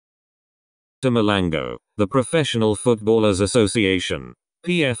Molango, the Professional Footballers Association,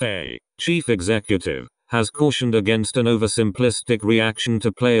 PFA, chief executive, has cautioned against an oversimplistic reaction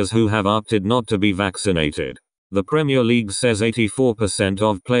to players who have opted not to be vaccinated. The Premier League says 84%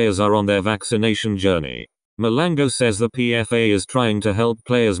 of players are on their vaccination journey. Molango says the PFA is trying to help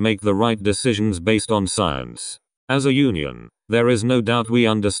players make the right decisions based on science. As a union, there is no doubt we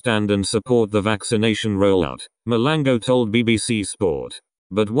understand and support the vaccination rollout, Molango told BBC Sport.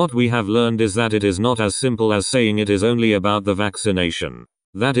 But what we have learned is that it is not as simple as saying it is only about the vaccination.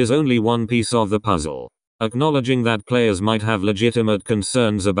 That is only one piece of the puzzle. Acknowledging that players might have legitimate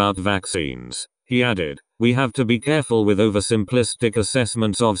concerns about vaccines, he added, we have to be careful with oversimplistic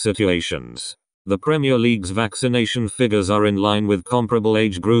assessments of situations. The Premier League's vaccination figures are in line with comparable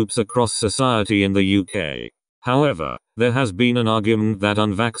age groups across society in the UK. However, there has been an argument that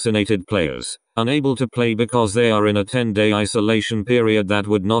unvaccinated players, unable to play because they are in a 10-day isolation period that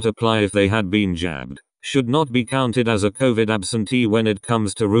would not apply if they had been jabbed, should not be counted as a COVID absentee when it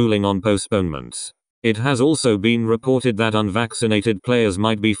comes to ruling on postponements. It has also been reported that unvaccinated players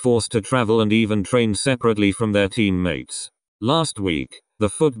might be forced to travel and even train separately from their teammates. Last week, the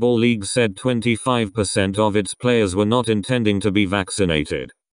Football League said 25% of its players were not intending to be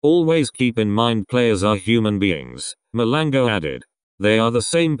vaccinated. Always keep in mind players are human beings, Molango added. They are the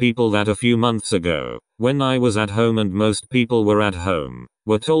same people that a few months ago, when I was at home and most people were at home,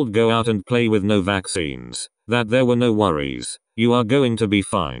 were told go out and play with no vaccines, that there were no worries, you are going to be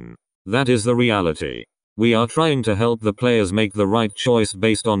fine. That is the reality. We are trying to help the players make the right choice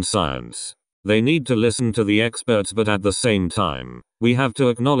based on science. They need to listen to the experts, but at the same time, we have to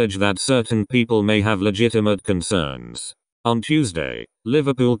acknowledge that certain people may have legitimate concerns. On Tuesday,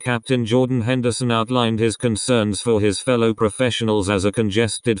 Liverpool captain Jordan Henderson outlined his concerns for his fellow professionals as a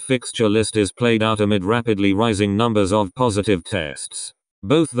congested fixture list is played out amid rapidly rising numbers of positive tests.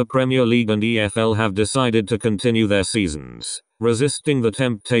 Both the Premier League and EFL have decided to continue their seasons, resisting the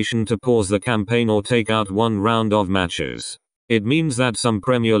temptation to pause the campaign or take out one round of matches. It means that some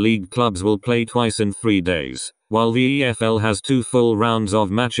Premier League clubs will play twice in 3 days, while the EFL has 2 full rounds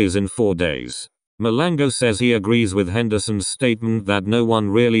of matches in 4 days. Molango says he agrees with Henderson's statement that no one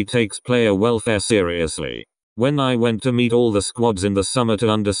really takes player welfare seriously. When I went to meet all the squads in the summer to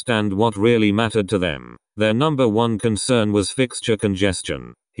understand what really mattered to them, their number one concern was fixture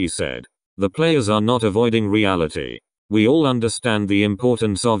congestion, he said. The players are not avoiding reality. We all understand the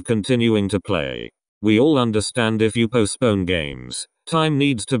importance of continuing to play. We all understand if you postpone games, time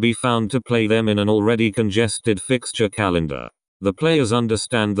needs to be found to play them in an already congested fixture calendar. The players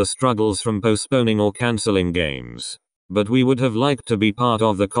understand the struggles from postponing or cancelling games. But we would have liked to be part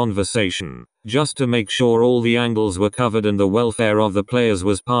of the conversation, just to make sure all the angles were covered and the welfare of the players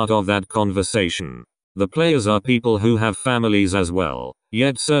was part of that conversation. The players are people who have families as well,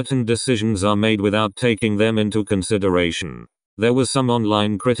 yet certain decisions are made without taking them into consideration. There was some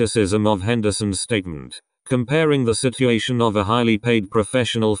online criticism of Henderson's statement, comparing the situation of a highly paid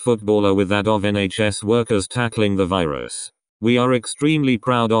professional footballer with that of NHS workers tackling the virus. We are extremely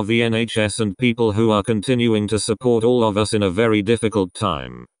proud of the NHS and people who are continuing to support all of us in a very difficult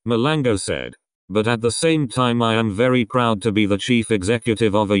time, Molango said. But at the same time I am very proud to be the chief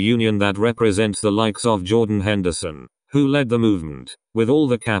executive of a union that represents the likes of Jordan Henderson, who led the movement, with all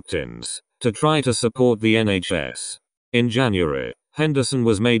the captains, to try to support the NHS. In January, Henderson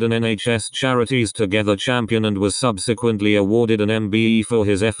was made an NHS Charities Together champion and was subsequently awarded an MBE for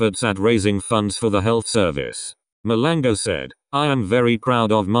his efforts at raising funds for the health service. Molango said, I am very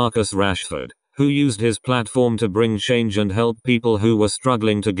proud of Marcus Rashford, who used his platform to bring change and help people who were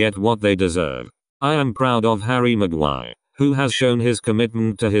struggling to get what they deserve. I am proud of Harry Maguire, who has shown his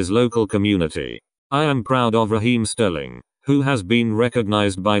commitment to his local community. I am proud of Raheem Sterling, who has been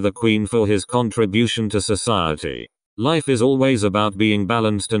recognized by the Queen for his contribution to society. Life is always about being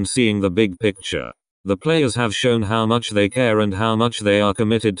balanced and seeing the big picture. The players have shown how much they care and how much they are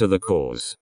committed to the cause.